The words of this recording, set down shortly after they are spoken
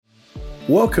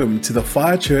Welcome to the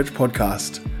Fire Church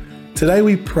podcast. Today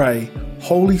we pray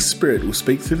Holy Spirit will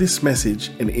speak through this message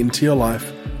and into your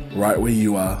life right where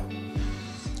you are.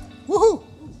 Woohoo!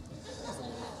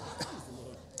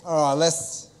 All right,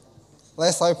 let's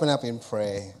open up in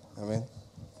prayer. Amen.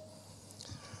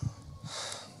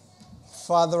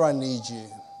 Father, I need you.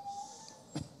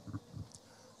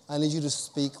 I need you to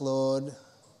speak, Lord.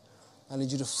 I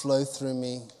need you to flow through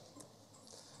me.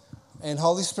 And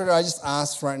Holy Spirit, I just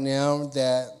ask right now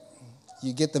that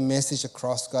you get the message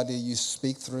across, God, that you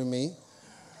speak through me.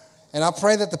 And I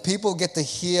pray that the people get to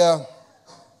hear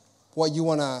what you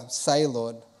want to say,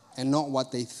 Lord, and not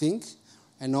what they think,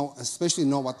 and especially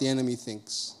not what the enemy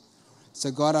thinks.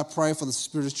 So, God, I pray for the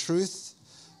Spirit of truth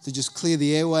to just clear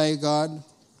the airway, God,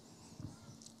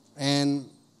 and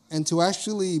to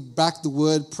actually back the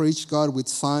word preach, God, with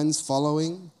signs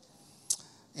following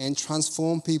and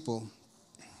transform people.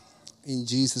 In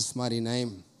Jesus' mighty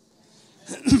name.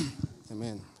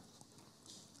 Amen.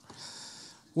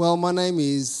 Well, my name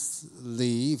is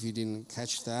Lee, if you didn't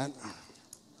catch that.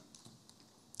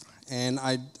 And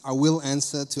I will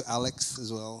answer to Alex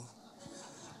as well.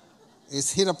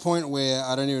 It's hit a point where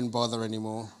I don't even bother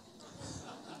anymore.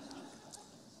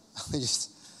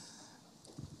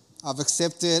 I've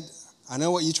accepted. I know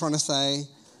what you're trying to say.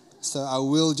 So I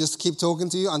will just keep talking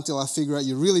to you until I figure out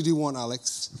you really do want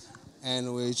Alex,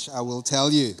 and which I will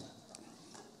tell you.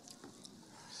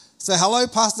 So hello,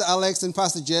 Pastor Alex and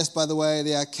Pastor Jess, by the way.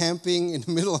 They are camping in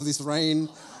the middle of this rain.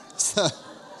 So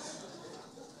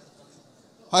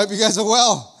I hope you guys are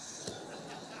well.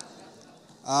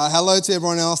 Hello to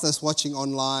everyone else that's watching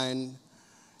online.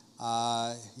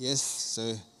 Yes,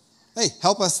 so hey,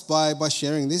 help us by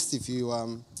sharing this if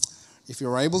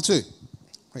you're able to.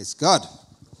 Praise God.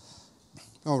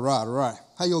 All right.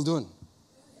 How you all doing?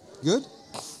 Good?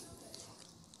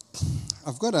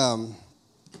 I've got a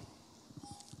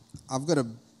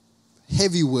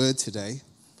heavy word today.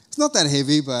 It's not that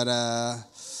heavy, but a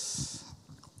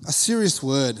serious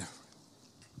word.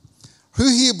 Who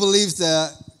here believes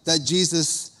that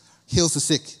Jesus heals the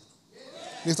sick?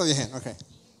 Lift up your hand. Okay.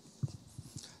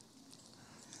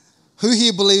 Who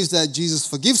here believes that Jesus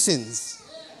forgives sins?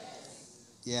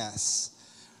 Yes.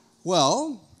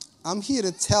 Well, I'm here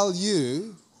to tell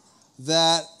you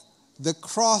that the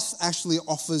cross actually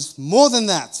offers more than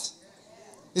that.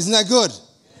 Isn't that good?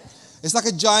 It's like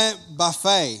a giant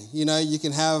buffet. You know, you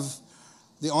can have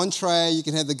the entree, you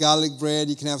can have the garlic bread,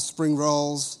 you can have spring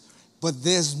rolls, but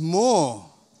there's more.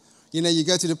 You know, you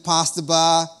go to the pasta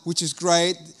bar, which is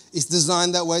great. It's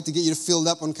designed that way to get you filled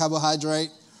up on carbohydrate.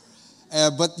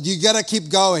 But you got to keep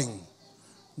going.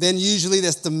 Then usually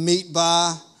there's the meat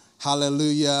bar.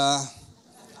 Hallelujah.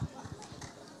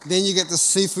 Then you get the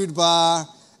seafood bar.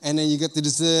 And then you get the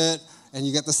dessert, and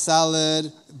you get the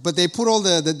salad. But they put all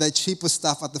the cheaper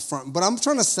stuff at the front. But I'm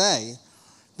trying to say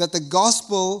that the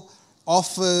gospel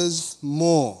offers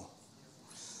more.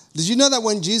 Did you know that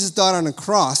when Jesus died on the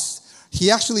cross, he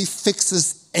actually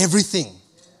fixes everything?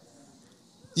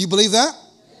 You believe that?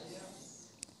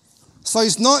 So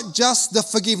it's not just the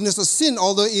forgiveness of sin,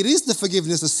 although it is the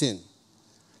forgiveness of sin.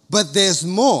 But there's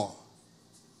more.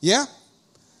 Yeah?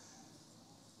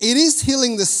 It is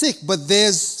healing the sick, but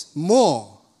there's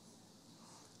more.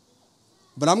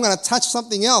 But I'm going to touch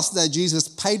something else that Jesus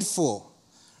paid for.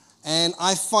 And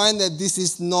I find that this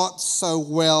is not so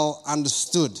well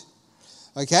understood.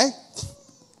 Okay?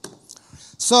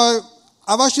 So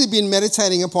I've actually been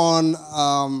meditating upon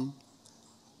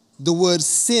the word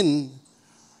sin.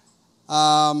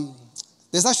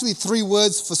 There's actually 3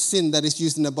 words for sin that is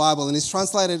used in the Bible, and it's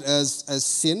translated as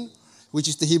sin, which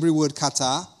is the Hebrew word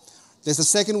kata. There's a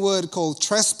second word called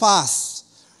trespass,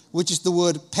 which is the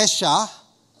word pesha,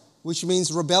 which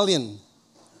means rebellion.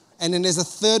 And then there's a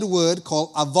third word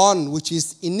called avon, which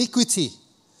is iniquity.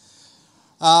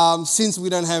 Since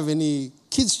we don't have any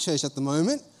kids' church at the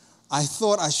moment, I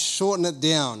thought I'd shorten it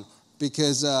down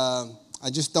because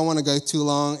I just don't want to go too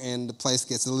long and the place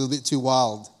gets a little bit too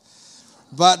wild.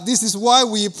 But this is why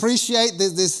we appreciate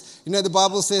this. You know, the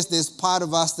Bible says there's part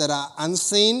of us that are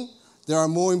unseen. There are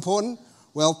more important.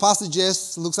 Well, Pastor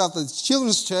Jess looks after the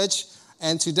children's church,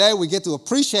 and today we get to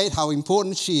appreciate how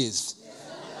important she is.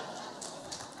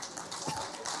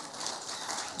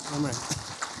 Amen.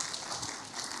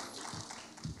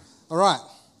 All right.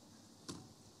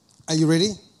 Are you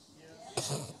ready?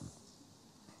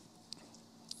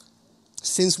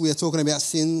 Since we are talking about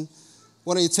sin,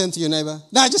 why don't you turn to your neighbor?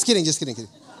 No, just kidding.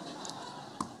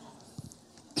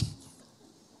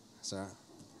 Sorry.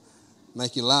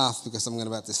 Make you laugh because I'm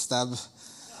about to stab.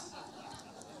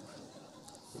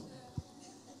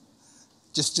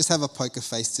 Just have a poker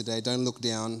face today. Don't look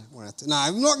down. No,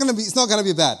 I'm not going to be. It's not going to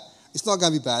be bad. It's not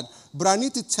going to be bad. But I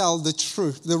need to tell the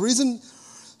truth. The reason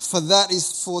for that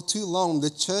is for too long the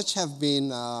church have been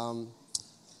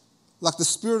like the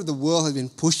spirit of the world has been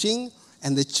pushing,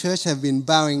 and the church have been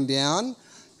bowing down,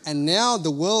 and now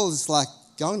the world is like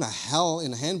going to hell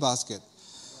in a handbasket,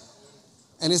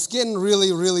 and it's getting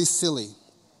really, really silly.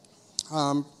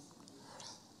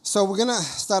 So we're going to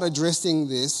start addressing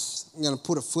this. I'm going to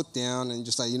put a foot down and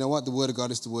just say, you know what, the Word of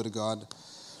God is the Word of God.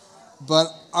 But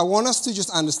I want us to just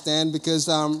understand, because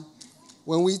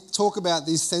when we talk about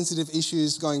these sensitive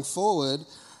issues going forward,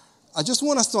 I just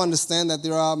want us to understand that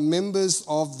there are members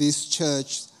of this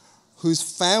church whose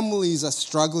families are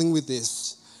struggling with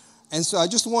this. And so I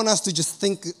just want us to just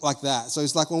think like that. So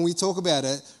it's like when we talk about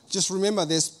it, just remember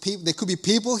there could be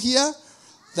people here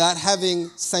that having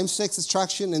same-sex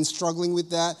attraction and struggling with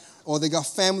that, or they got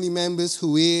family members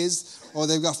who is, or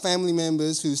they've got family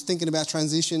members who's thinking about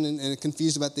transition and are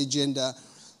confused about their gender.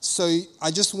 So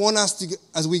I just want us to,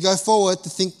 as we go forward, to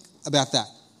think about that.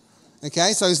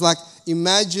 Okay? So it's like,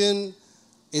 imagine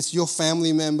it's your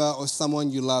family member or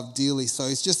someone you love dearly. So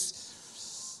it's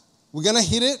just, we're going to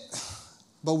hit it,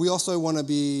 but we also want to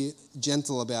be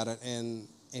gentle about it and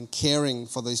caring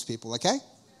for those people. Okay?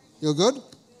 You're good?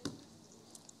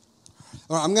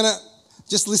 All right, I'm going to,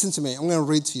 just listen to me. I'm going to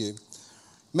read to you.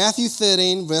 Matthew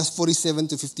 13, verse 47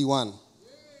 to 51.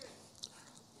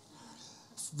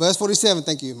 Verse 47,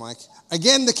 thank you, Mike.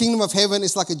 Again, the kingdom of heaven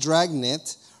is like a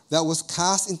dragnet that was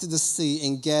cast into the sea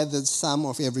and gathered some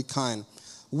of every kind,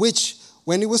 which,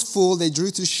 when it was full, they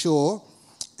drew to shore,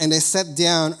 and they sat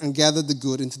down and gathered the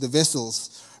good into the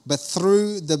vessels, but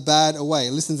threw the bad away.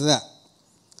 Listen to that.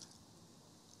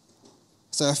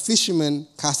 So a fisherman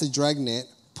casts a dragnet,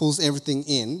 pulls everything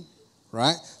in,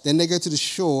 right? Then they go to the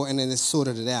shore and then they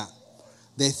sorted it out.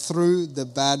 They threw the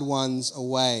bad ones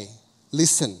away.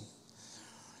 Listen.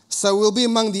 So we'll be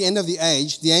among the end of the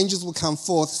age. The angels will come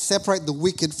forth, separate the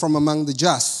wicked from among the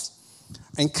just,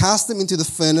 and cast them into the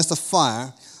furnace of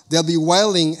fire. There'll be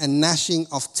wailing and gnashing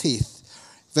of teeth.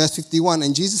 Verse 51,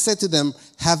 and Jesus said to them,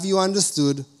 have you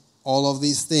understood all of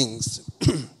these things?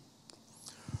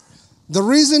 The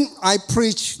reason I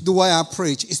preach the way I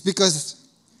preach is because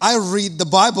I read the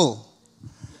Bible.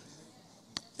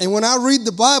 And when I read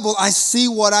the Bible, I see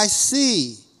what I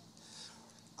see.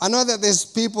 I know that there's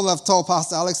people have told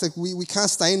Pastor Alex, like, we can't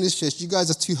stay in this church. You guys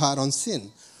are too hard on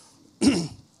sin.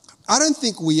 I don't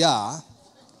think we are.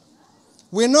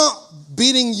 We're not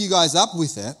beating you guys up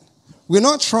with it. We're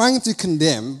not trying to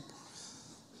condemn.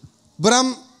 But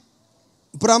I'm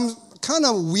kind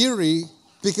of weary,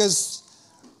 because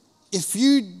if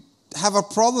you have a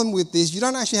problem with this, you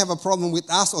don't actually have a problem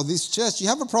with us or this church. You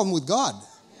have a problem with God.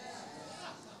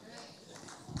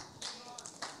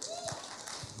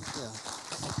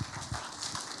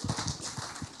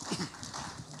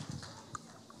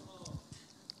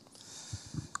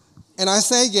 And I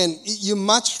say again, you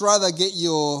much rather get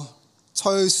your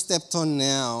toes stepped on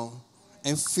now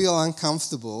and feel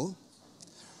uncomfortable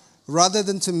rather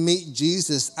than to meet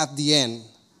Jesus at the end.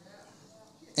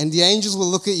 And the angels will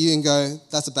look at you and go,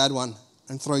 that's a bad one,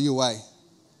 and throw you away.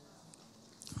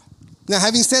 Now,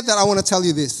 having said that, I want to tell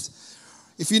you this.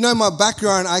 If you know my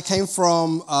background, I came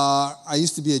from, I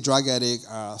used to be a drug addict,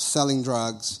 selling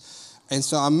drugs. And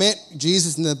so I met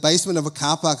Jesus in the basement of a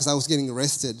car park because I was getting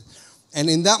arrested. And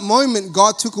in that moment,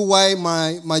 God took away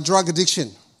my drug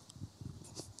addiction.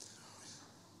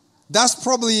 That's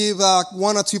probably about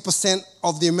 1 or 2%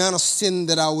 of the amount of sin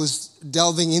that I was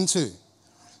delving into.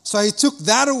 So he took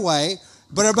that away,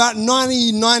 but about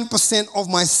 99% of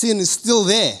my sin is still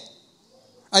there.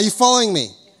 Are you following me?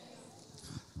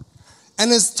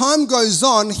 And as time goes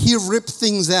on, he ripped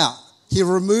things out. He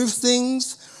removes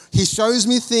things. He shows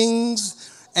me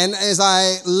things. And as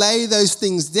I lay those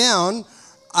things down,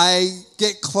 I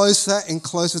get closer and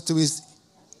closer to his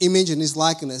image and his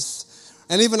likeness.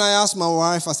 And even I asked my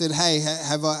wife, I said, hey,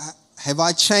 have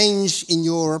I changed in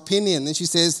your opinion? And she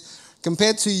says,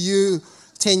 compared to you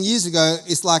 10 years ago,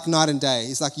 it's like night and day.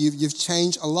 It's like you've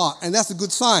changed a lot. And that's a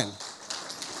good sign.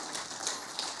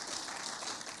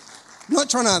 I'm not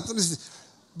trying to,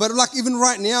 but like even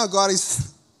right now, God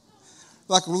is,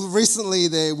 like recently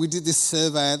we did this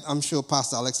survey. I'm sure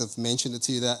Pastor Alex has mentioned it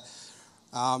to you that,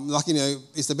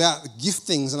 it's about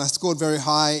giftings, and I scored very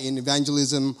high in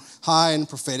evangelism, high in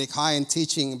prophetic, high in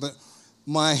teaching, but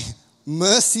my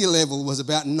mercy level was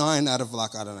about 9 out of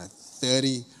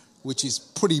 30, which is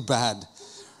pretty bad.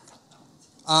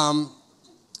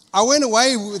 I went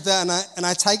away with that, and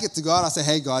I take it to God. I say,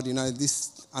 hey, God, I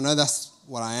know that's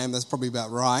what I am. That's probably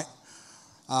about right.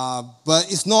 But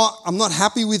I'm not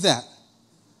happy with that.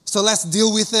 So let's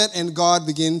deal with it. And God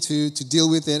began to deal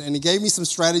with it. And he gave me some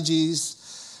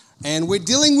strategies. And we're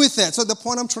dealing with it. So the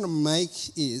point I'm trying to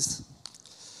make is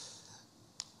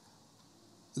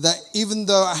that even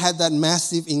though I had that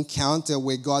massive encounter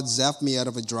where God zapped me out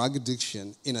of a drug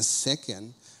addiction in a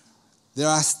second, there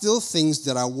are still things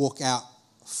that I walk out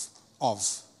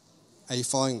of. Are you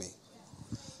following me?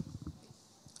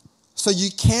 So you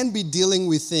can be dealing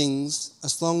with things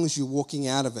as long as you're walking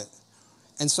out of it.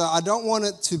 And so I don't want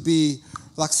it to be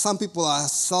like some people are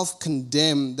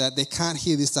self-condemned that they can't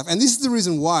hear this stuff. And this is the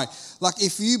reason why. Like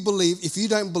if you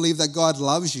don't believe that God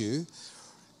loves you,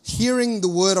 hearing the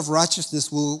word of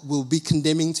righteousness will be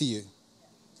condemning to you.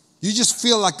 You just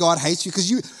feel like God hates you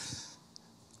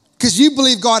because you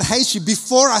believe God hates you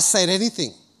before I said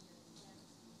anything.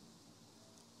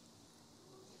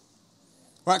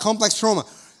 Right? Complex trauma.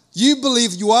 You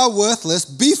believe you are worthless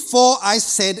before I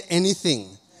said anything.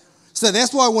 So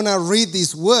that's why when I read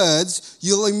these words,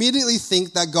 you'll immediately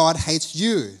think that God hates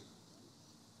you.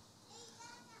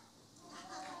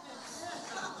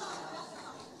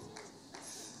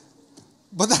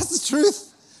 But that's the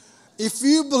truth. If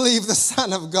you believe the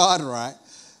Son of God, right?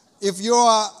 If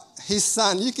you're his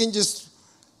son, you can just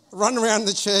run around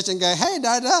the church and go, hey,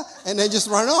 Dada, and then just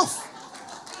run off.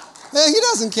 Yeah, he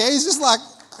doesn't care. He's just like,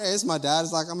 hey, it's my dad.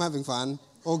 It's like, I'm having fun.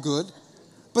 All good.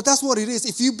 But that's what it is.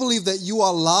 If you believe that you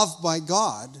are loved by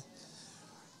God,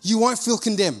 you won't feel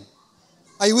condemned.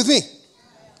 Are you with me?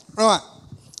 All right.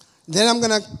 Then I'm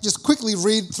going to just quickly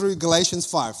read through Galatians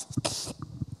 5.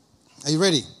 Are you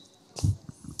ready?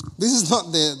 This is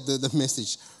not the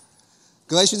message.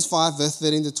 Galatians 5, verse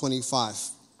 13 to 25.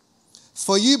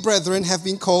 For you, brethren, have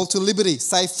been called to liberty.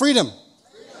 Say freedom.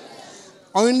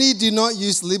 Only do not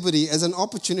use liberty as an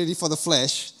opportunity for the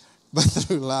flesh, but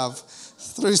through love.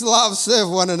 Through love, serve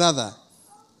one another.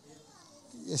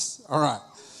 Yes, all right.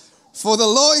 For the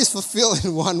law is fulfilled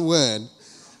in one word.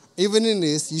 Even in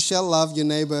this, you shall love your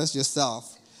neighbor as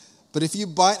yourself. But if you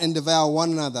bite and devour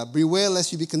one another, beware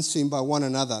lest you be consumed by one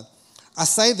another. I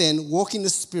say then, walk in the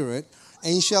Spirit,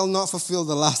 and you shall not fulfill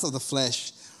the lust of the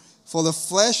flesh. For the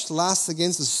flesh lusts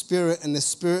against the Spirit, and the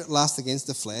Spirit lusts against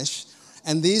the flesh.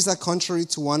 And these are contrary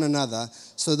to one another,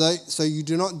 so you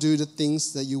do not do the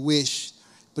things that you wish.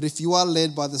 But if you are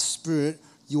led by the Spirit,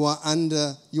 you are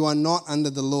not under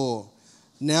the law.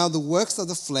 Now the works of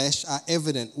the flesh are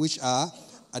evident, which are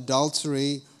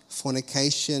adultery,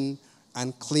 fornication,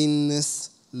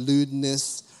 uncleanness,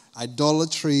 lewdness,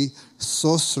 idolatry,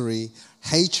 sorcery,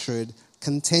 hatred,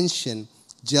 contention,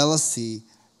 jealousy,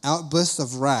 outbursts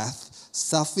of wrath,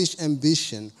 selfish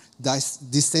ambition,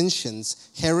 dissensions,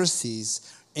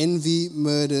 heresies, envy,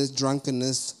 murder,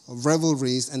 drunkenness,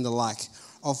 revelries, and the like,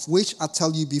 of which I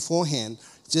tell you beforehand,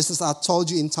 just as I told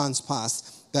you in times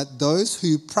past, that those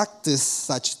who practice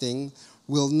such things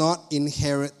will not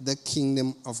inherit the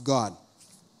kingdom of God.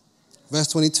 Verse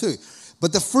 22,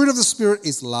 but the fruit of the Spirit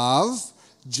is love,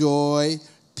 joy,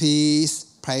 peace,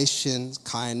 patience,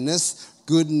 kindness,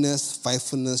 goodness,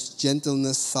 faithfulness,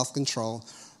 gentleness, self-control.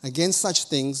 Against such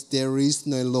things there is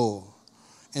no law.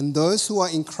 And those who are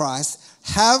in Christ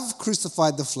have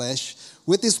crucified the flesh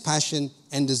with its passion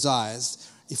and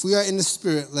desires. If we are in the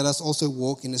Spirit, let us also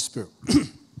walk in the Spirit.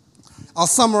 I'll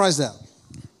summarize that.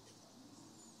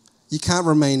 You can't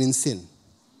remain in sin.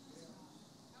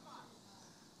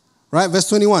 Right? Verse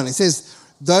 21, it says,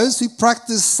 those who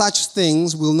practice such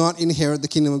things will not inherit the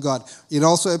kingdom of God. It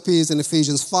also appears in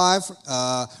Ephesians 5,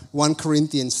 1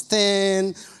 Corinthians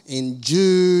 10, in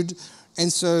Jude.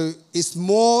 And so it's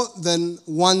more than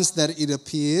once that it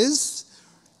appears.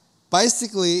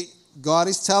 Basically, God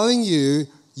is telling you,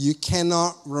 you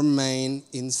cannot remain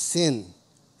in sin.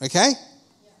 Okay?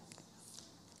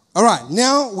 All right,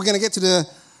 now we're going to get to the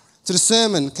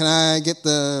sermon. Can I get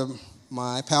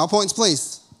my PowerPoints,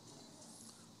 please?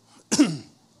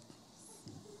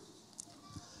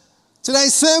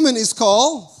 Today's sermon is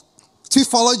called To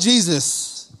Follow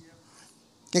Jesus.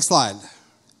 Next slide.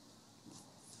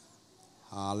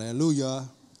 Hallelujah.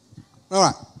 All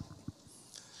right.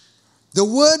 The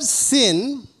word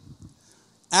sin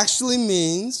actually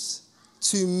means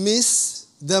to miss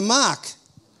the mark.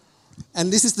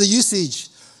 And this is the usage.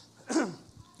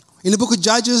 In the book of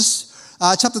Judges,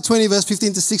 chapter 20, verse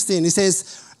 15 to 16, it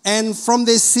says, and from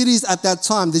their cities at that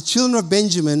time, the children of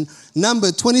Benjamin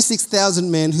numbered 26,000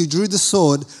 men who drew the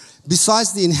sword,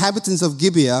 besides the inhabitants of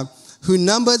Gibeah, who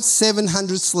numbered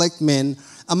 700 select men.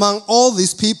 Among all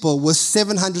these people were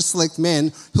 700 select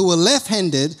men who were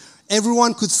left-handed.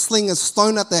 Everyone could sling a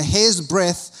stone at the hair's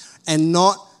breadth and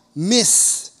not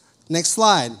miss. Next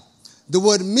slide. The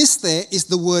word miss there is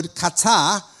the word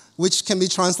kata, which can be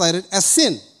translated as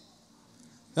sin.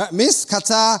 Right, miss,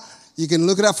 kata, you can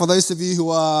look it up for those of you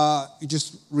who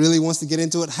just really wants to get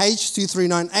into it.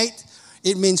 H2398,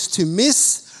 it means to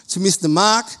miss the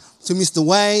mark, to miss the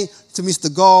way, to miss the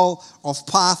goal of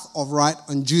path of right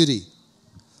and duty.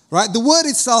 Right? The word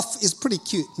itself is pretty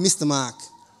cute, miss the mark.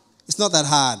 It's not that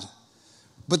hard.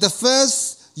 But the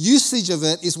first usage of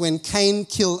it is when Cain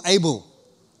killed Abel.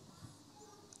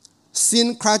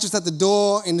 Sin crouches at the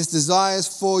door in his desires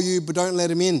for you, but don't let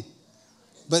him in.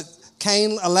 But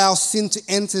Cain allows sin to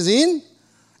enter in,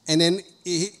 and then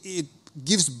it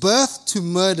gives birth to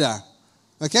murder.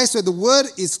 Okay, so the word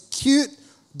is cute,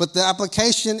 but the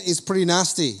application is pretty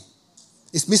nasty.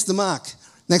 It's missed the mark.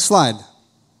 Next slide.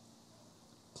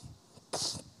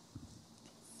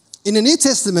 In the New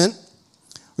Testament,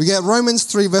 we get Romans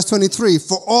 3 verse 23.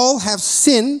 For all have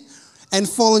sinned and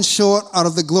fallen short out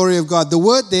of the glory of God. The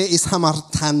word there is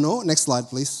hamartano. Next slide,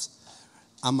 please.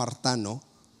 Hamartano.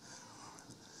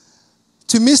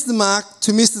 To miss the mark,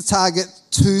 to miss the target,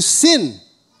 to sin.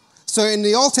 So in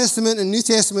the Old Testament and New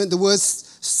Testament, the word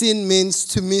sin means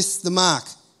to miss the mark,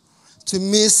 to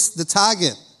miss the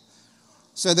target.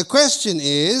 So the question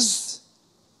is,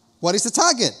 what is the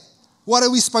target? What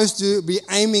are we supposed to be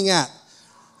aiming at?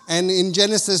 And in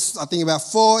Genesis, I think about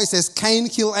 4, it says Cain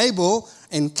killed Abel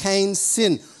and Cain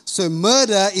sinned. So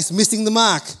murder is missing the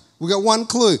mark. We got one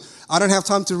clue. I don't have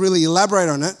time to really elaborate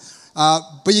on it,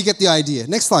 but you get the idea.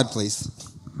 Next slide, please.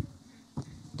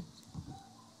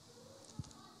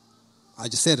 I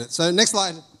just said it. So next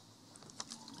slide.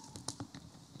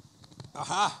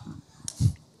 Aha.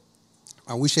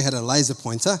 I wish I had a laser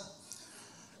pointer.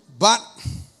 But,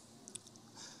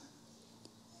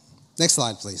 next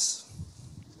slide, please.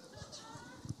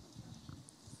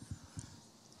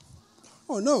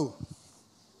 Oh, no.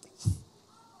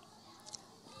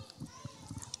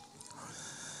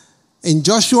 In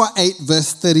Joshua 8,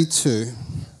 verse 32, and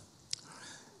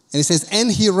it says,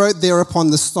 and he wrote there upon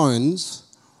the stones,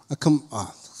 come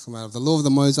out of the law of the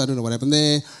Moses, I don't know what happened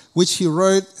there, which he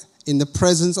wrote in the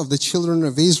presence of the children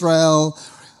of Israel.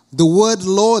 The word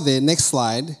law there, next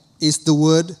slide, is the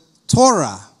word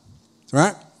Torah,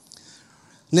 right?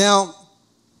 Now,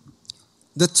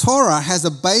 the Torah has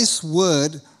a base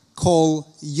word called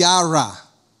Yara,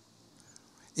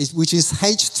 which is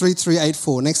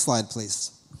H3384. Next slide,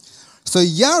 please. So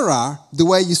Yara, the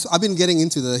way I've been getting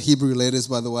into the Hebrew letters,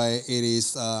 by the way. It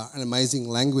is an amazing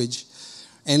language.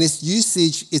 And its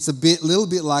usage, it's little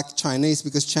bit like Chinese,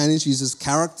 because Chinese uses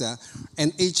character,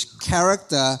 and each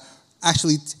character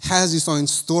actually has its own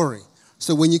story.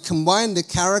 So when you combine the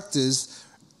characters,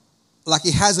 like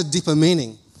it has a deeper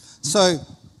meaning. So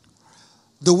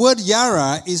the word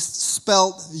Yara is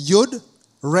spelled Yud,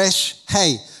 Resh,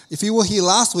 Hey. If you were here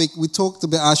last week,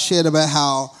 I shared about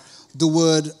how the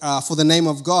word for the name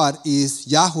of God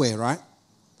is Yahweh, right?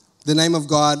 The name of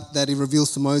God that he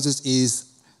reveals to Moses is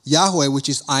Yahweh, which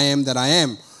is I am that I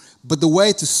am. But the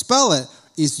way to spell it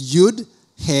is Yud,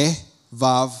 He,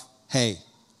 Vav, Hey,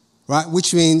 right?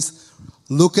 Which means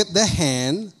look at the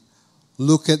hand,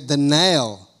 look at the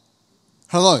nail.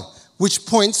 Hello. Which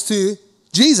points to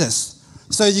Jesus.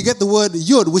 So you get the word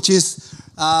Yud, which is,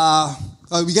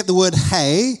 we get the word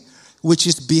Hey, which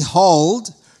is behold.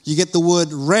 You get the word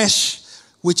Resh,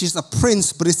 which is a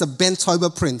prince, but it's a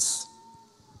Bentoba prince.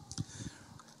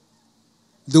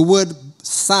 The word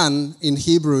son in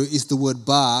Hebrew is the word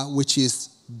Ba, which is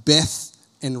Beth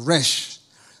and Resh.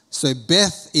 So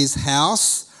Beth is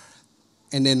house,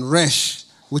 and then Resh,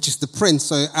 which is the prince.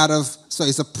 So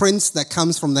it's a prince that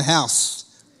comes from the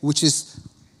house, which is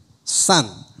son.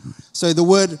 So the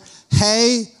word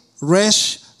Hey,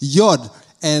 Resh, Yod,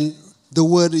 and the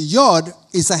word Yod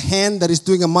is a hand that is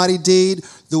doing a mighty deed.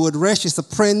 The word Resh is a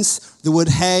prince. The word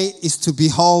Hey is to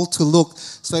behold, to look.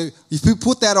 So if you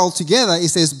put that all together, it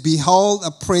says, behold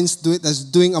a prince that's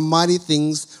doing a mighty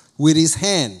things with his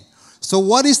hand. So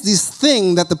what is this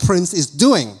thing that the prince is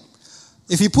doing?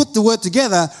 If you put the word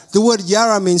together, the word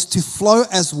Yara means to flow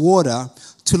as water,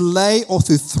 to lay or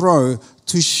to throw,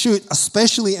 to shoot,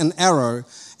 especially an arrow,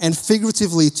 and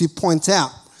figuratively to point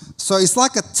out. So it's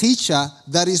like a teacher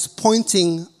that is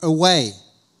pointing away.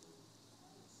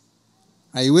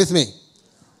 Are you with me?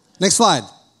 Next slide.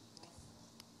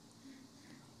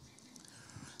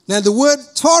 Now the word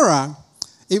Torah,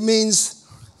 it means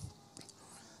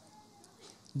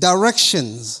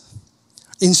directions,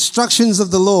 instructions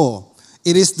of the law.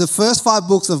 It is the first 5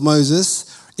 books of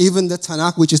Moses, even the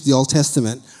Tanakh, which is the Old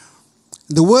Testament.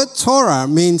 The word Torah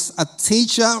means a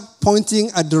teacher pointing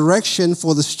a direction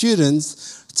for the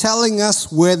students, telling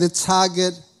us where the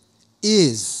target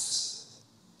is.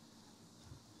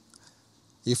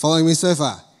 You following me so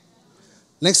far?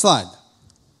 Next slide.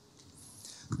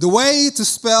 The way to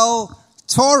spell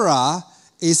Torah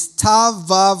is Tav,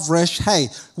 Vav, Resh, Hey,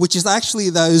 which is actually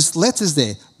those letters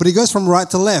there, but it goes from right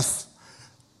to left.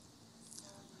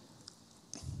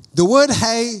 The word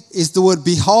Hey is the word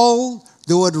behold.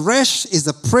 The word Resh is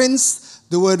a prince.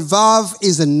 The word Vav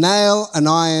is a nail, an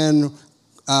iron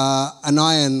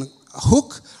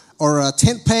hook or a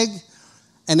tent peg.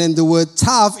 And then the word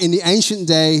Tav in the ancient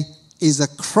day is a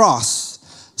cross.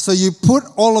 So you put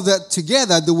all of that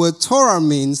together, the word Torah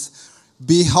means,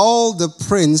 behold the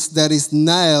prince that is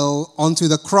nailed onto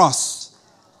the cross.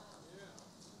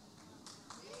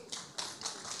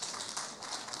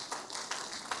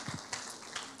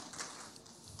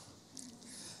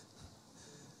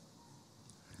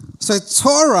 So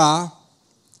Torah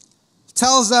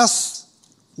tells us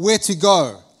where to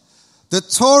go. The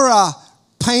Torah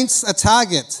paints a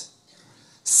target.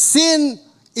 Sin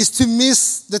is to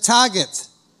miss the target.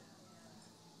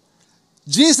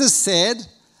 Jesus said,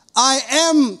 I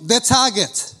am the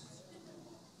target.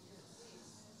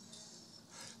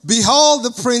 Behold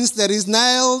the prince that is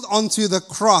nailed onto the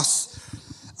cross.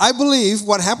 I believe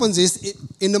what happens is,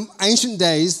 in the ancient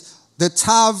days, the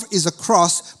Tav is a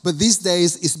cross, but these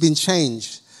days it's been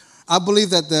changed. I believe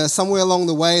that somewhere along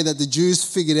the way that the Jews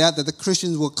figured out that the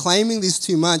Christians were claiming this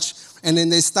too much, and then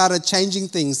they started changing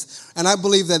things. And I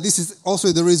believe that this is also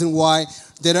the reason why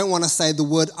they don't want to say the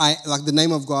word, like the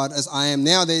name of God, as I am.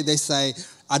 Now they say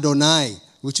Adonai,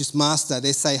 which is master.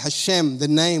 They say Hashem, the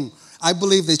name. I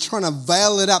believe they're trying to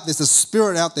veil it up. There's a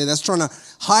spirit out there that's trying to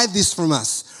hide this from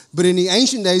us. But in the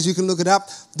ancient days, you can look it up,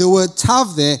 the word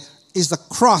Tav there is a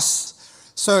cross.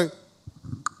 So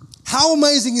how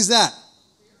amazing is that?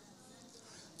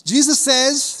 Jesus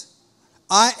says,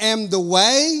 I am the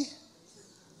way,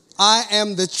 I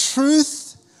am the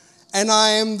truth, and I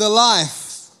am the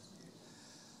life.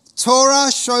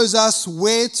 Torah shows us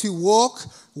where to walk,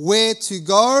 where to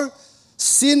go.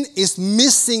 Sin is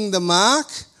missing the mark.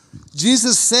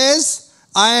 Jesus says,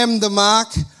 I am the mark,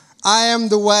 I am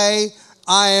the way,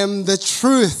 I am the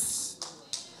truth.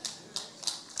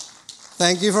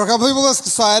 Thank you for a couple of people that's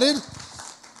excited.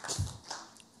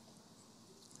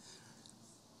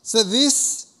 So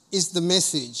this is the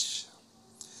message.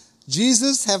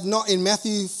 Jesus have not, in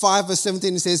Matthew 5 verse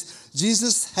 17 it says,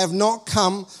 Jesus have not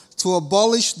come to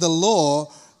abolish the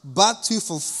law, but to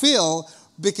fulfill,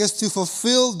 because to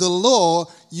fulfill the law,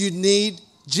 you need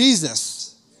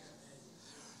Jesus.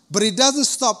 But it doesn't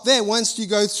stop there. Once you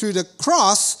go through the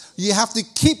cross, you have to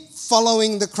keep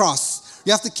following the cross.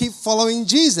 You have to keep following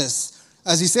Jesus.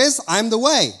 As he says, I'm the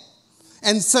way.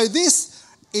 And so this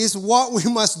is what we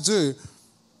must do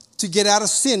to get out of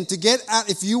sin. To get out,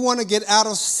 if you want to get out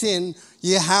of sin,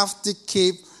 you have to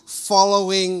keep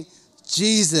following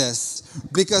Jesus.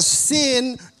 Because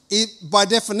sin, by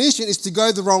definition, is to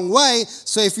go the wrong way.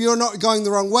 So if you're not going the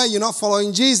wrong way, you're not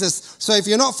following Jesus. So if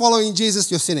you're not following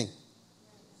Jesus, you're sinning.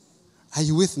 Are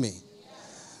you with me?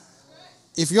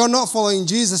 If you're not following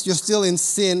Jesus, you're still in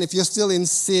sin. If you're still in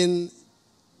sin,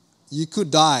 you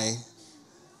could die,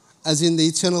 as in the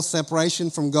eternal separation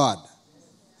from God.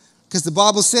 Because the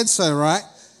Bible said so, right?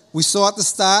 We saw at the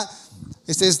start,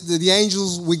 it says that the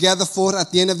angels we gather forth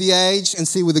at the end of the age and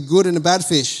see with the good and the bad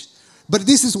fish. But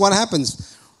this is what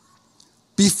happens.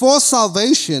 Before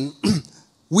salvation,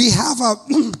 we have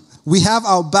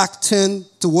our back turned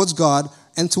towards God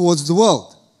and towards the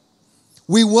world.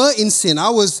 We were in sin. I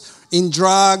was in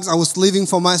drugs. I was living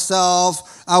for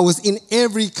myself. I was in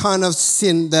every kind of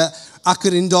sin that I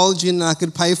could indulge in and I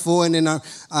could pay for, and then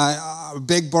I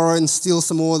beg, borrow, and steal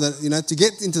some more to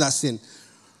get into that sin.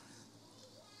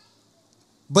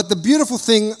 But the beautiful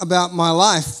thing about my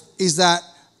life is that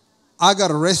I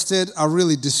got arrested. I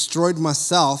really destroyed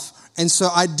myself. And so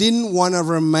I didn't want to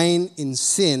remain in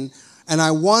sin. And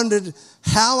I wondered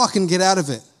how I can get out of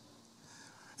it.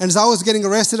 And as I was getting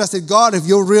arrested, I said, God, if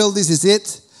you're real, this is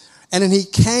it. And then he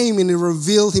came and he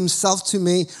revealed himself to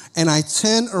me. And I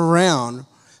turned around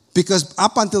because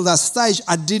up until that stage,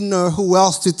 I didn't know who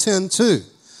else to turn to.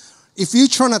 If you're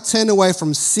trying to turn away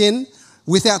from sin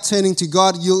without turning to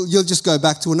God, you'll just go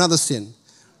back to another sin.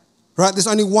 Right? There's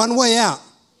only one way out.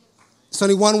 There's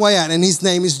only one way out, and his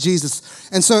name is Jesus.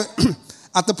 And so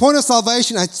at the point of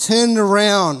salvation, I turned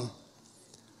around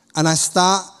and I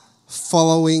start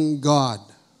following God.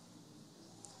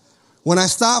 When I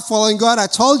start following God, I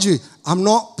told you, I'm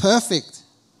not perfect.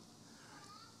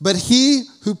 But he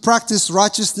who practices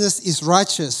righteousness is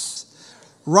righteous.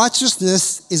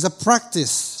 Righteousness is a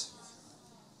practice.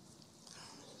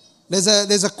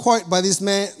 There's a quote by this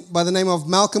man by the name of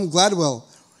Malcolm Gladwell.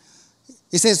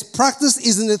 He says, practice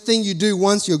isn't the thing you do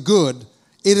once you're good.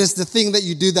 It is the thing that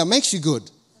you do that makes you good.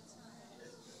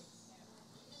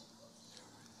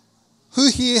 Who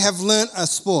here have learned a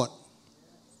sport?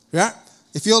 Yeah?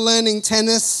 If you're learning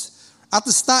tennis, at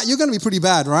the start, you're going to be pretty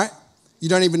bad, right? You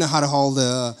don't even know how to hold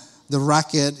the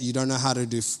racket. You don't know how to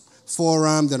do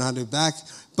forearm, don't know how to do back.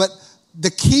 But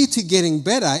the key to getting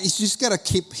better is you just got to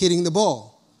keep hitting the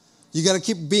ball. You got to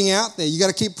keep being out there. You got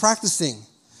to keep practicing.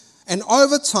 And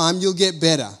over time, you'll get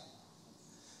better.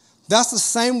 That's the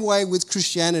same way with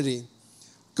Christianity.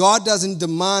 God doesn't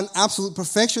demand absolute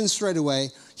perfection straight away.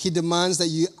 He demands that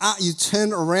you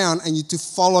turn around and you to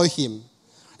follow Him.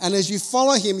 And as you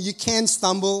follow Him, you can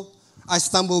stumble. I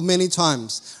stumbled many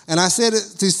times. And I said it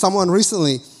to someone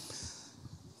recently.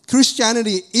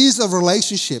 Christianity is a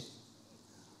relationship.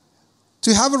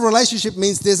 To have a relationship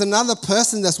means there's another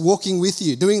person that's walking with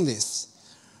you doing this.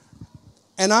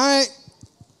 And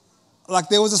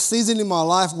there was a season in my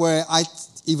life where I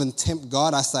even tempt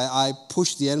God. I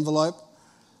push the envelope.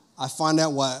 I find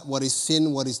out what is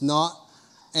sin, what is not.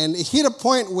 And it hit a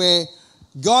point where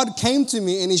God came to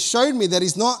me and He showed me that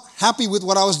He's not happy with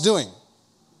what I was doing.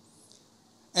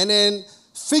 And then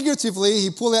figuratively, He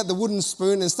pulled out the wooden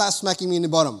spoon and started smacking me in the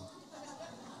bottom.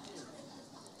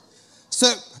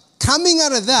 So coming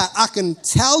out of that, I can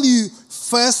tell you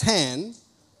firsthand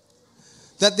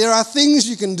that there are things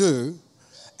you can do,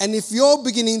 and if you're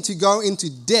beginning to go into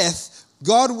death,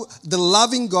 God, the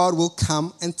loving God, will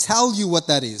come and tell you what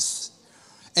that is.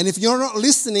 And if you're not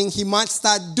listening, He might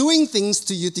start doing things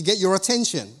to you to get your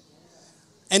attention.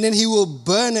 And then He will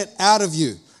burn it out of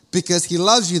you because He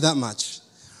loves you that much.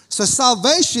 So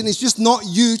salvation is just not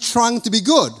you trying to be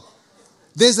good.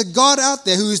 There's a God out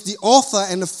there who is the author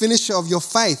and the finisher of your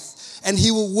faith, and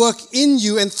He will work in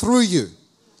you and through you.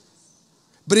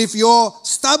 But if you're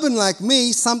stubborn like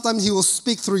me, sometimes He will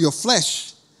speak through your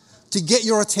flesh to get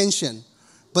your attention.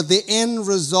 But the end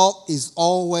result is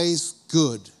always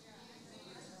good.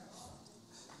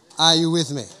 Are you with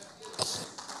me?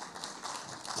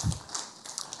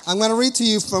 I'm going to read to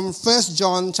you from 1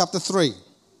 John chapter 3.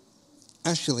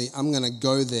 Actually, I'm going to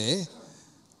go there.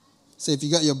 So if you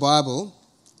got your Bible,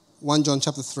 1 John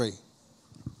chapter 3.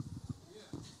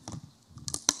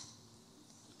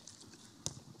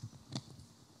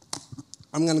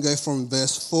 I'm going to go from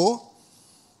verse 4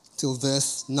 till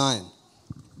verse 9.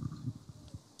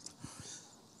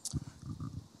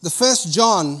 The 1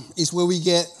 John is where we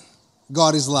get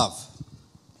God is love.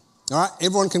 All right?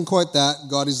 Everyone can quote that,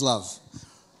 God is love.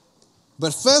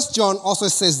 But 1 John also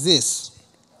says this: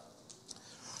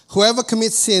 whoever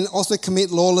commits sin also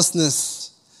commits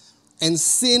lawlessness, and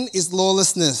sin is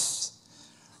lawlessness.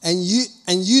 And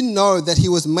you know that He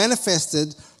was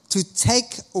manifested to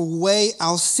take away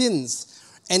our sins,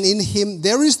 and in Him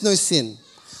there is no sin.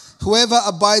 Whoever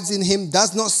abides in Him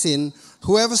does not sin.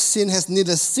 Whoever sins has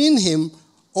neither seen Him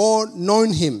or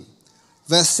known Him.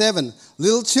 Verse 7,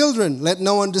 little children, let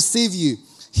no one deceive you.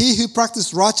 He who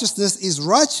practices righteousness is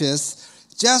righteous,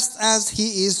 just as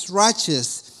he is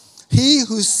righteous. He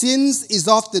who sins is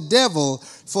of the devil,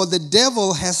 for the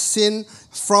devil has sinned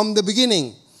from the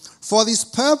beginning. For this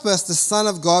purpose the Son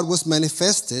of God was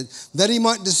manifested, that He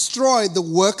might destroy the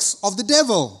works of the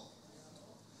devil.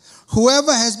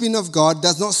 Whoever has been of God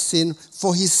does not sin,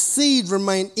 for his seed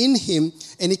remain in him,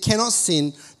 and he cannot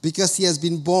sin because he has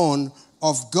been born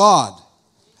of God.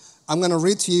 I'm going to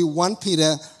read to you 1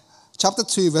 Peter chapter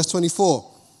 2, verse 24.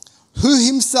 Who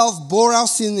Himself bore our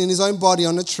sin in His own body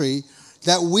on a tree,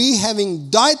 that we, having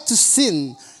died to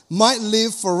sin, might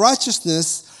live for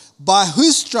righteousness, by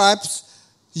whose stripes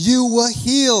you were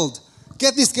healed.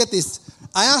 Get this.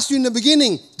 I asked you in the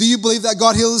beginning, do you believe that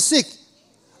God heals the sick?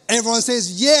 Everyone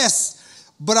says yes.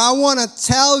 But I want to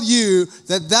tell you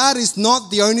that that is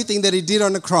not the only thing that He did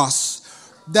on the cross.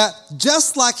 That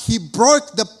just like He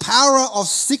broke the power of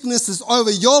sicknesses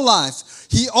over your life,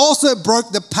 He also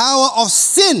broke the power of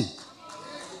sin.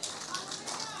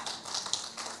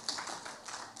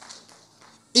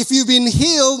 If you've been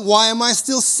healed, why am I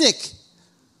still sick?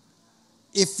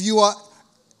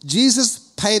 Jesus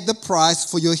paid the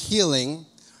price for your healing.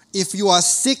 If you are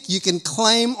sick, you can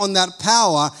claim on that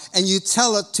power and you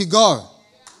tell it to go.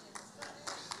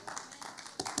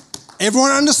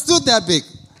 Everyone understood that bit.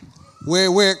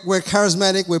 We're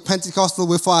charismatic, we're Pentecostal,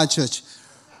 we're fire church.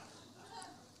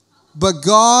 But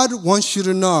God wants you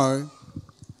to know,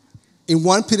 in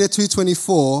 1 Peter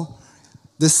 2:24,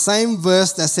 the same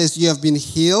verse that says you have been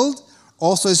healed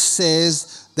also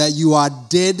says that you are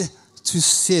dead to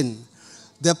sin.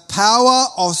 The power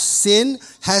of sin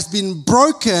has been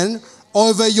broken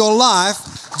over your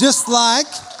life, just like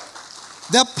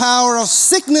the power of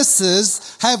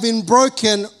sicknesses have been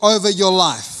broken over your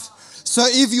life. So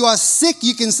if you are sick,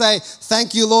 you can say,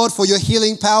 thank you, Lord, for your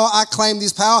healing power. I claim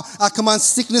this power. I command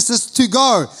sicknesses to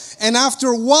go. And after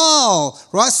a while,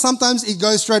 right, sometimes it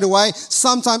goes straight away.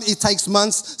 Sometimes it takes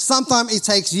months. Sometimes it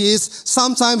takes years.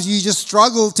 Sometimes you just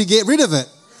struggle to get rid of it.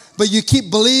 But you keep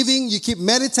believing, you keep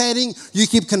meditating, you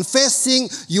keep confessing,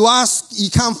 you ask, you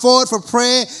come forward for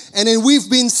prayer, and then we've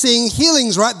been seeing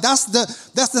healings, right? That's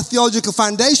the theological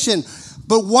foundation.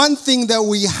 But one thing that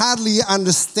we hardly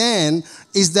understand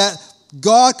is that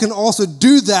God can also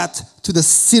do that to the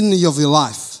sin of your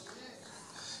life.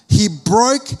 He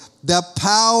broke the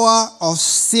power of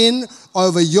sin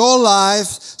over your life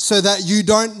so that you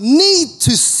don't need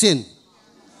to sin.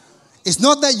 It's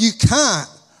not that you can't,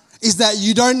 it's that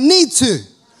you don't need to.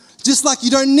 Just like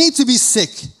you don't need to be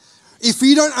sick. If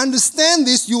you don't understand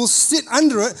this, you will sit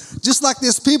under it. Just like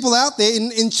there's people out there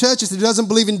in churches who doesn't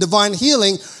believe in divine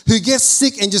healing who get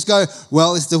sick and just go,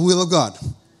 well, it's the will of God.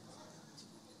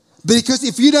 Because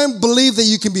if you don't believe that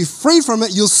you can be free from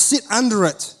it, you'll sit under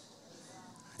it.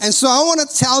 And so I want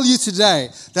to tell you today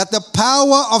that the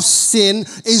power of sin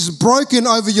is broken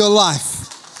over your life.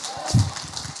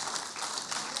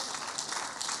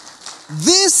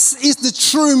 This is the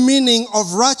true meaning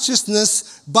of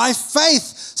righteousness by faith.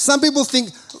 Some people think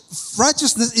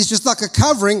righteousness is just like a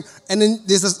covering, and then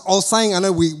there's this old saying, I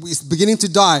know it's beginning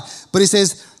to die, but it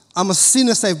says, I'm a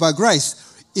sinner saved by grace.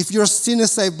 If you're a sinner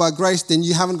saved by grace, then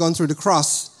you haven't gone through the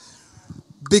cross.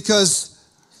 Because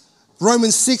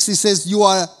Romans 6, it says you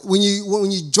are when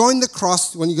you join the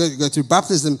cross, when you go through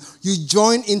baptism, you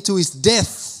join into his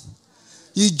death.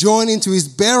 You join into his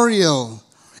burial.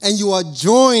 And you are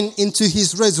joined into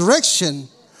his resurrection.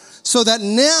 So that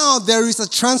now there is a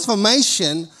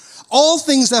transformation. All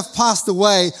things have passed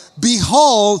away.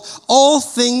 Behold, all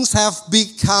things have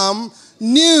become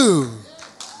new.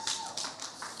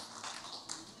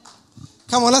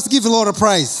 Come on, let's give the Lord a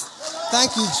praise.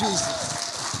 Thank you, Jesus.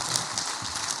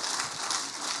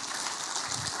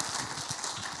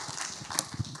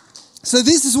 So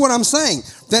this is what I'm saying.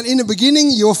 That in the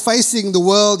beginning, you're facing the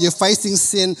world, you're facing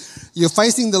sin, you're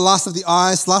facing the lust of the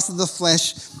eyes, lust of the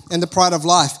flesh, and the pride of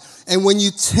life. And when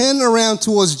you turn around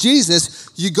towards Jesus,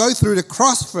 you go through the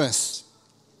cross first.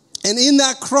 And in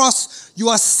that cross, you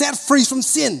are set free from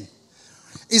sin.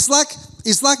 It's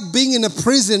like being in a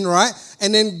prison, right?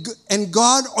 And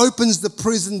God opens the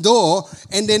prison door,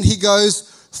 and then he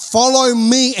goes, follow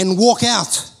me and walk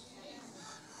out.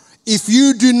 If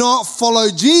you do not follow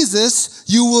Jesus,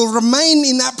 you will remain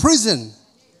in that prison.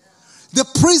 The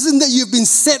prison that you've been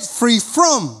set free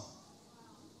from.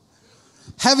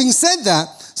 Having said that,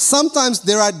 sometimes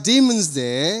there are demons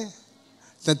there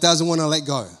that doesn't want to let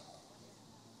go.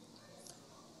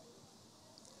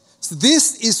 So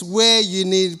this is where you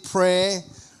need prayer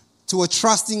to a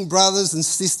trusting brothers and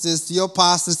sisters, to your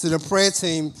pastors, to the prayer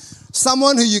team,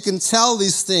 someone who you can tell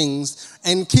these things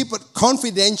and keep it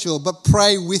confidential, but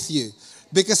pray with you.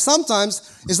 Because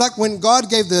sometimes it's like when God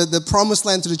gave the promised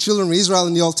land to the children of Israel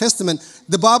in the Old Testament,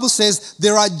 the Bible says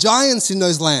there are giants in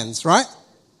those lands, right?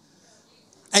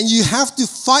 And you have to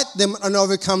fight them and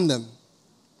overcome them.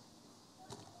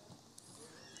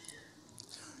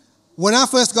 When I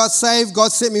first got saved,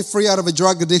 God set me free out of a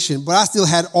drug addiction, but I still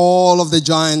had all of the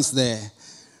giants there.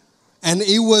 And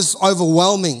it was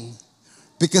overwhelming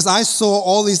because I saw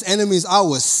all these enemies. I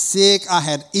was sick, I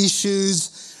had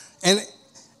issues, and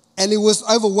it was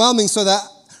overwhelming, so that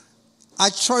I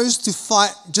chose to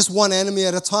fight just one enemy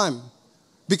at a time.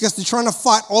 Because to trying to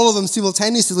fight all of them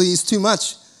simultaneously is too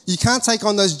much. You can't take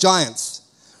on those giants.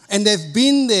 And they've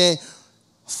been there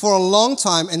for a long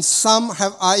time, and some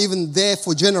are even there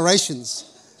for generations.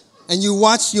 And you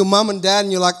watch your mum and dad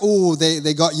and you're like, oh,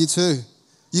 they got you too.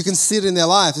 You can see it in their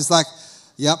life. It's like,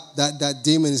 yep, that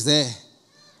demon is there.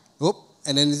 Oop.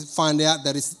 And then find out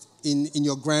that it's in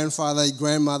your grandfather, your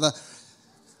grandmother.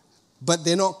 But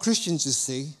they're not Christians, you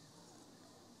see.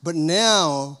 But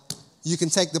now you can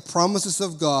take the promises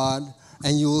of God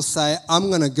and you will say, I'm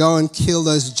going to go and kill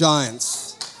those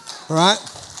giants. Right?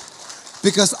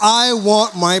 Because I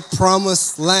want my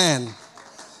promised land.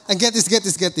 And get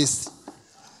this.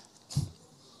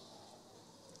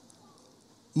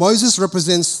 Moses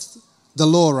represents the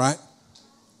law, right?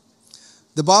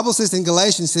 The Bible says in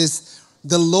Galatians, says,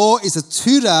 the law is a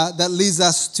tutor that leads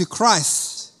us to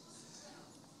Christ.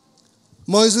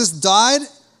 Moses died,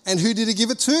 and who did he give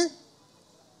it to?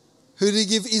 Who did he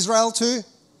give Israel to?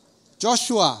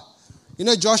 Joshua. You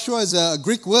know, Joshua is a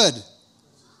Greek word.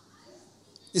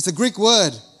 It's a Greek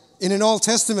word in an Old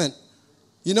Testament.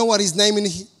 You know what his name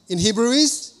in Hebrew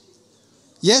is?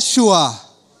 Yeshua.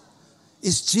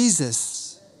 It's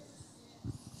Jesus.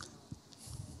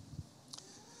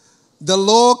 The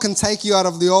law can take you out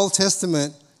of the Old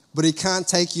Testament, but it can't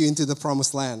take you into the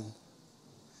promised land.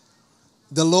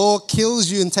 The law kills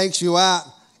you and takes you out.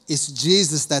 It's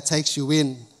Jesus that takes you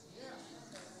in.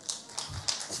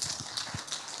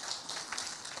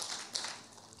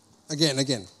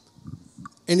 Again.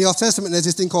 In the Old Testament, there's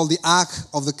this thing called the Ark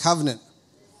of the Covenant.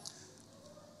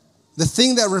 The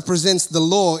thing that represents the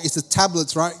law is the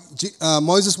tablets, right?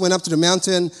 Moses went up to the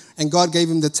mountain and God gave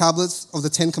him the tablets of the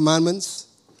 10 Commandments.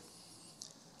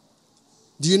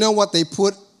 Do you know what they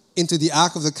put into the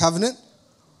Ark of the Covenant?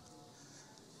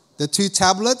 The 2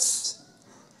 tablets,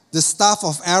 the staff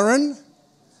of Aaron,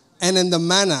 and then the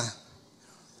manna.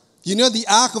 You know the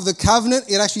Ark of the Covenant,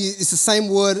 it actually is the same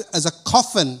word as a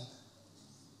coffin.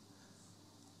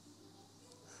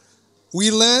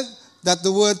 We learned that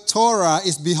the word Torah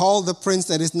is behold the prince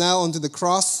that is nailed onto the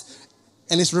cross,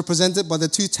 and is represented by the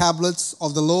 2 tablets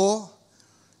of the law.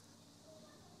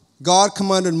 God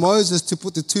commanded Moses to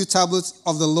put the 2 tablets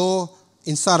of the law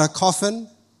inside a coffin.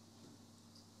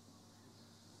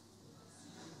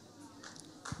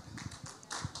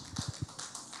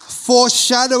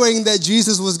 Foreshadowing that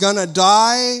Jesus was going to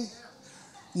die,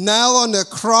 nailed on the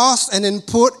cross, and then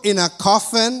put in a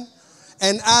coffin.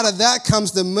 And out of that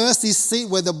comes the mercy seat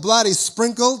where the blood is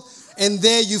sprinkled. And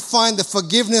there you find the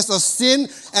forgiveness of sin.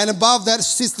 And above that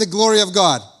sits the glory of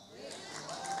God.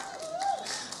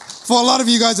 For a lot of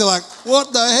you guys are like,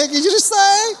 what the heck did you just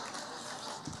say?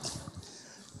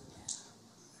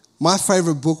 My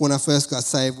favorite book when I first got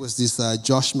saved was this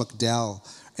Josh McDowell.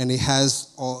 And it has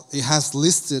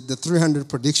listed the 300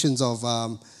 predictions of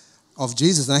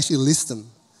Jesus, and actually list them.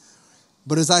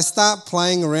 But as I start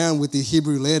playing around with the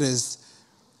Hebrew letters,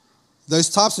 those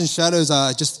types and shadows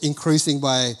are just increasing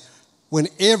by when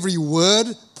every word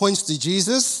points to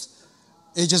Jesus,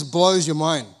 it just blows your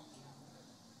mind.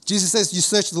 Jesus says, you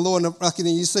search the law and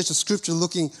you search the scripture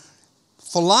looking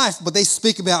for life, but they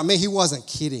speak about me. He wasn't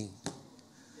kidding.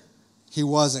 He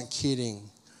wasn't kidding.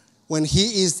 When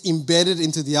he is embedded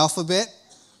into the alphabet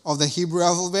of the Hebrew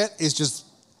alphabet,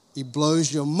 it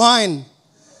blows your mind.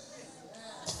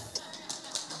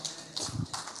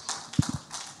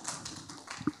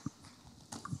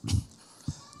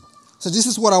 So this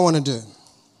is what I want to do.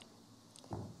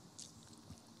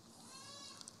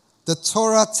 The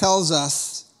Torah tells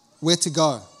us where to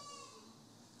go.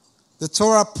 The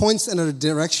Torah points in a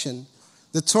direction.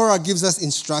 The Torah gives us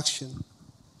instruction.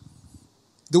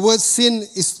 The word sin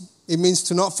it means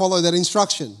to not follow that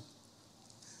instruction.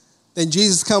 Then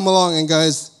Jesus comes along and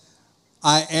goes,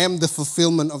 I am the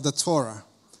fulfillment of the Torah.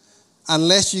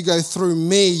 Unless you go through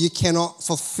me, you cannot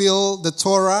fulfill the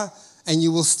Torah, and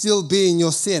you will still be in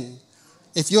your sin.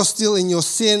 If you're still in your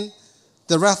sin,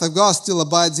 the wrath of God still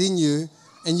abides in you,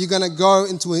 and you're going to go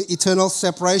into an eternal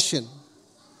separation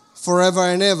forever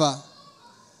and ever.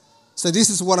 So this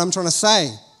is what I'm trying to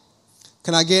say.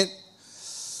 Can I get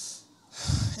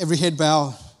every head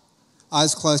bowed,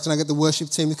 eyes closed? Can I get the worship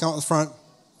team to come up the front?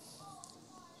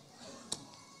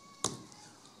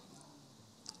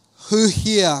 Who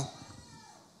here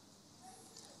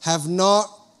have not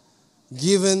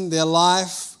given their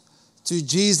life to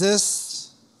Jesus?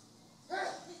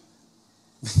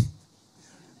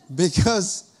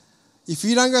 Because if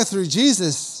you don't go through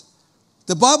Jesus,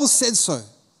 the Bible said so,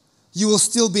 you will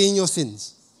still be in your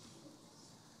sins.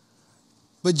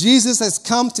 But Jesus has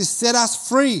come to set us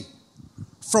free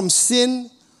from sin,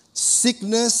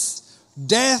 sickness,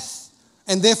 death,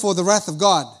 and therefore the wrath of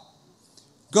God.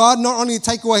 God not only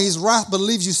takes away his wrath but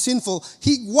leaves you sinful,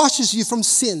 he washes you from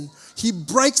sin. He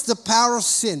breaks the power of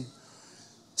sin.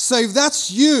 So if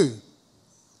that's you,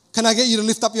 can I get you to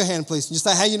lift up your hand, please? And just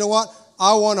say, hey, you know what?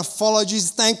 I want to follow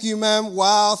Jesus. Thank you, ma'am.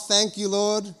 Wow, thank you,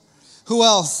 Lord. Who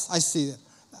else? I see it.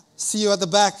 See you at the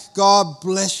back. God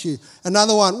bless you.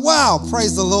 Another one. Wow,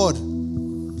 praise the Lord.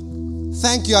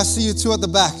 Thank you. I see you too at the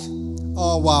back.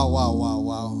 Oh,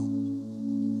 wow.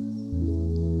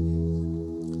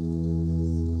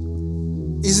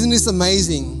 Isn't this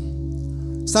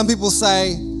amazing? Some people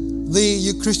say, Lee,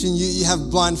 you Christian, you have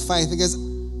blind faith. He goes,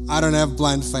 I don't have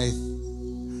blind faith.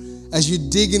 As you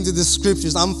dig into the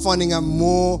scriptures, I'm finding out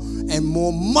more and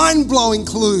more mind-blowing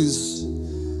clues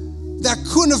that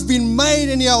couldn't have been made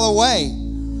any other way.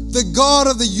 The God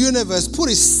of the universe put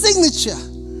his signature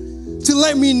to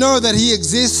let me know that he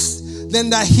exists, then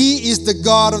that he is the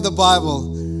God of the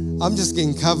Bible. I'm just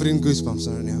getting covered in goosebumps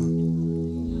right now.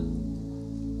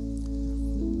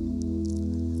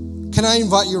 Can I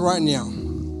invite you right now?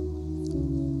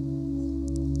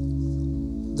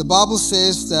 The Bible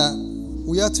says that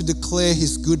we are to declare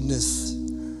his goodness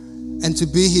and to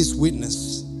be his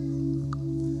witness.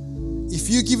 If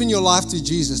you've given your life to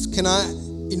Jesus, can I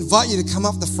invite you to come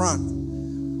up the front?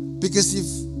 Because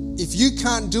if you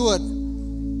can't do it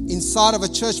inside of a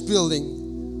church building,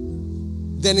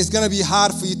 then it's going to be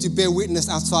hard for you to bear witness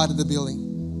outside of the building.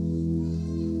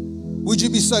 Would you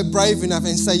be so brave enough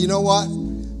and say, you know what,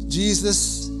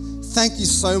 Jesus, thank you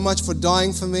so much for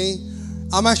dying for me.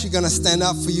 I'm actually going to stand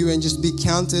up for you and just be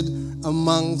counted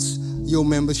amongst your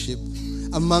membership,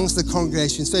 amongst the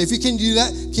congregation. So if you can do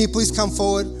that, can you please come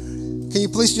forward? Can you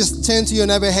please just turn to your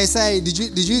neighbor? Hey, say, hey, did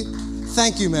you?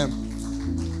 Thank you, ma'am.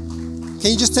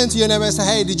 Can you just turn to your neighbor and say,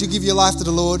 hey, did you give your life to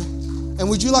the Lord? And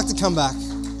would you like to come back?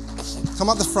 Come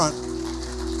up the front.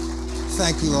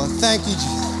 Thank you, Lord. Thank you,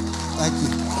 Jesus. Thank you.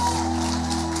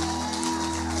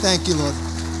 Thank you, Lord.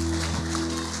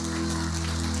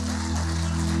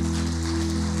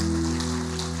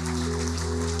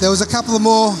 There was a couple of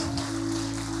more.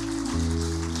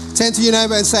 Turn to your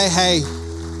neighbor and say, hey,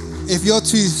 if you're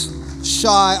too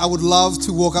shy, I would love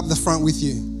to walk up the front with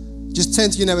you. Just turn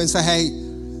to your neighbor and say, hey,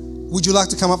 would you like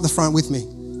to come up the front with me?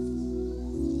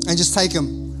 And just take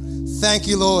them. Thank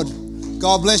you, Lord.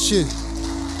 God bless you.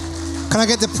 Can I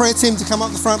get the prayer team to come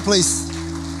up the front, please?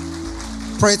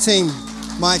 Prayer team,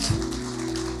 Mike,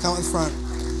 come up the front.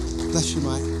 Bless you,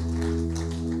 Mike.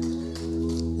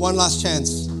 One last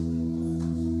chance.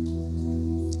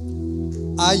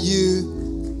 Are you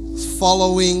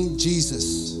following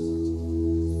Jesus?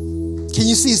 Can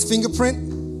you see his fingerprint?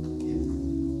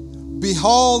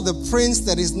 Behold the prince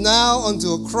that is now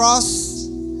onto a cross.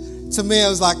 To me, I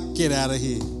was like, get out of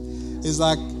here. It's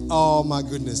like, oh my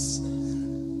goodness.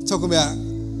 Talking about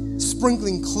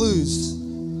sprinkling clues.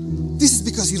 This is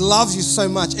because he loves you so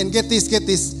much. And get this.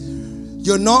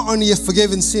 You're not only a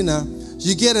forgiven sinner,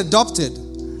 you get adopted.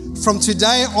 From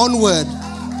today onward,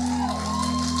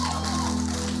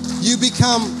 you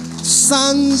become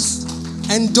sons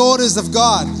and daughters of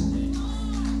God.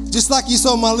 Just like you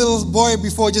saw my little boy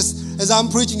before, just as I'm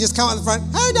preaching, just come out the front,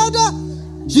 hey, Dada.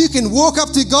 You can walk up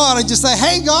to God and just say,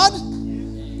 hey, God.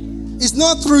 It's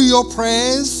not through your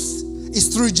prayers, it's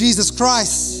through Jesus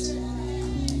Christ.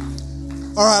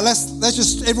 All right, let's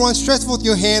just, everyone stretch forth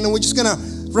your hand and we're just going to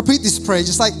repeat this prayer.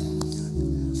 Just like,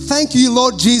 thank you,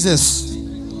 Lord Jesus,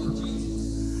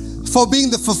 for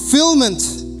being the fulfillment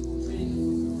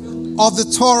of the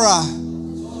Torah.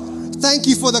 Thank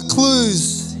you for the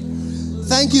clues.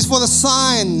 Thank you for the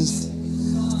signs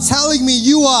telling me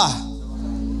you are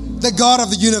the God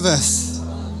of the universe.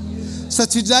 So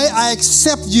today I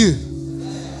accept you.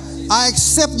 I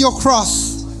accept your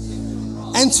cross.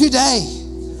 And today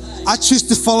I choose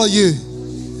to follow you.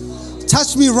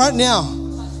 Touch me right now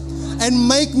and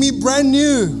make me brand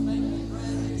new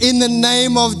in the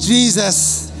name of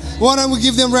Jesus. Why don't we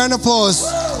give them a round of applause?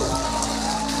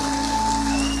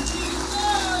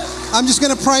 I'm just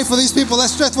going to pray for these people.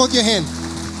 Let's stretch forth your hand.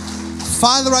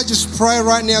 Father, I just pray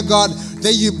right now, God,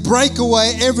 that you break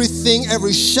away everything,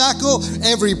 every shackle,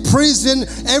 every prison,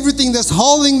 everything that's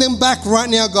holding them back right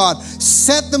now, God.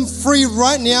 Set them free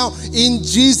right now in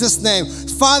Jesus' name.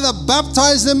 Father,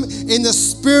 baptize them in the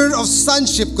spirit of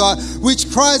sonship, God, which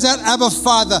cries out, Abba,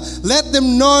 Father. Let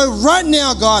them know right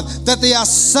now, God, that they are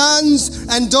sons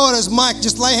and daughters. Mike,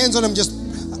 just lay hands on them. Just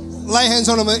lay hands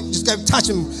on them. Just go touch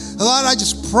them. Lord, I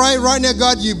just pray right now,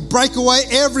 God, you break away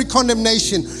every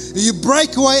condemnation. You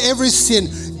break away every sin.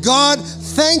 God,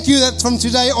 thank you that from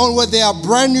today onward they are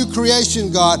brand new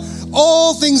creation, God.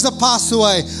 All things are passed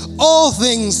away. All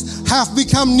things have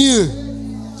become new.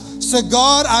 So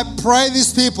God, I pray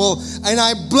these people and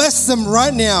I bless them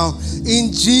right now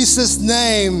in Jesus'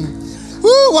 name.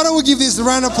 Woo, why don't we give this a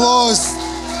round of applause?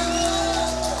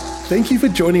 Thank you for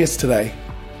joining us today.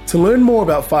 To learn more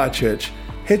about Fire Church,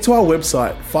 head to our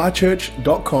website,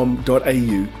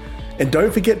 firechurch.com.au. And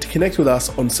don't forget to connect with us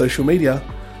on social media,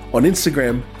 on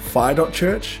Instagram,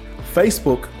 fire.church,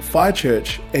 Facebook, Fire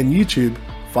Church, and YouTube,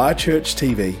 Fire Church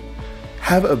TV.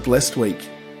 Have a blessed week.